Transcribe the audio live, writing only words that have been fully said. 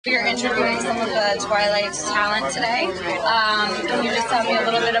You're interviewing some of the Twilight talent today. Can you just tell me a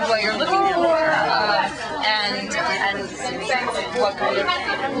little bit of what you're looking for and what kind of...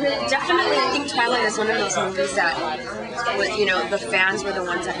 Definitely, I think Twilight is one of those movies that, you know, the fans were the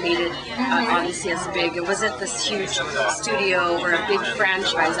ones that made it obviously as big. It wasn't this huge studio or a big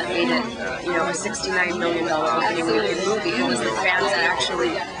franchise that made it, you know, a $69 million opening weekend movie. It was the fans that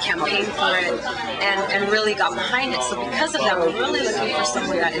actually campaigned for it and really got behind it. So because of that, we're really looking for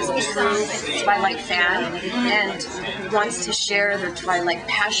someone that is a true Twilight fan and wants to share their Twilight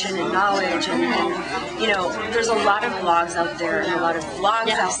passion and knowledge. And you know, there's a lot of blogs out there and a lot of vlogs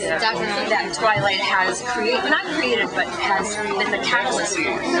out there that Twilight has not created, but has been the catalyst for.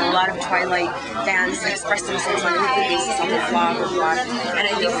 You know, a lot of Twilight fans express themselves on a weekly basis on the vlog or blog. And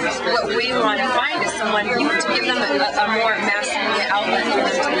I think what we want to find is someone to give them a more mass media outlet for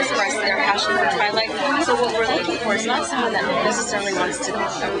them to express their passion for Twilight. So what we're looking for is not someone that necessarily wants to be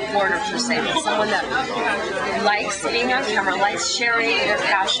a reporter per se, but someone that likes being on camera, likes sharing their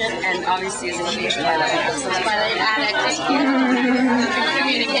passion, and obviously is a huge Twilight addict.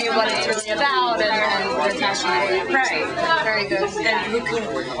 Communicate what it's really about and their passion. Right. Very good. And who can,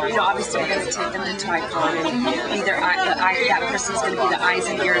 you know, obviously we're going to take them to TwiCon and be that person's going to be the eyes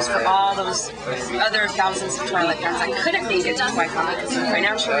and ears for all those other thousands of Twilight fans that couldn't make it to TwiCon because of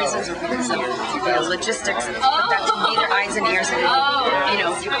financial reasons or because of, you know, logistics. But that to be their eyes and ears and, you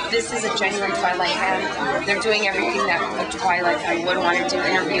know, this is a genuine Twilight fan. They're doing everything that a Twilight fan would want to do,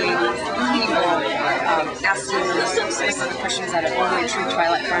 interviewing people, asking them specific questions that only a true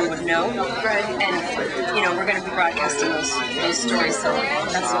Twilight fan would know. Right. And, you know, we're going to be broadcasting those stories, so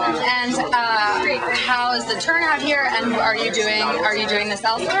that's what we want. And how is the turnout here? And are you doing this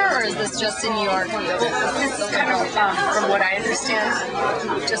elsewhere, or is this just in New York? This is kind of, from what I understand,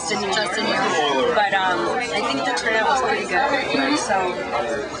 just in New York. But I think the turnout was pretty good. So,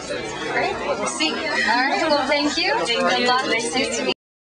 great. We'll see. All right. Well, thank you. Good luck. Nice to meet you.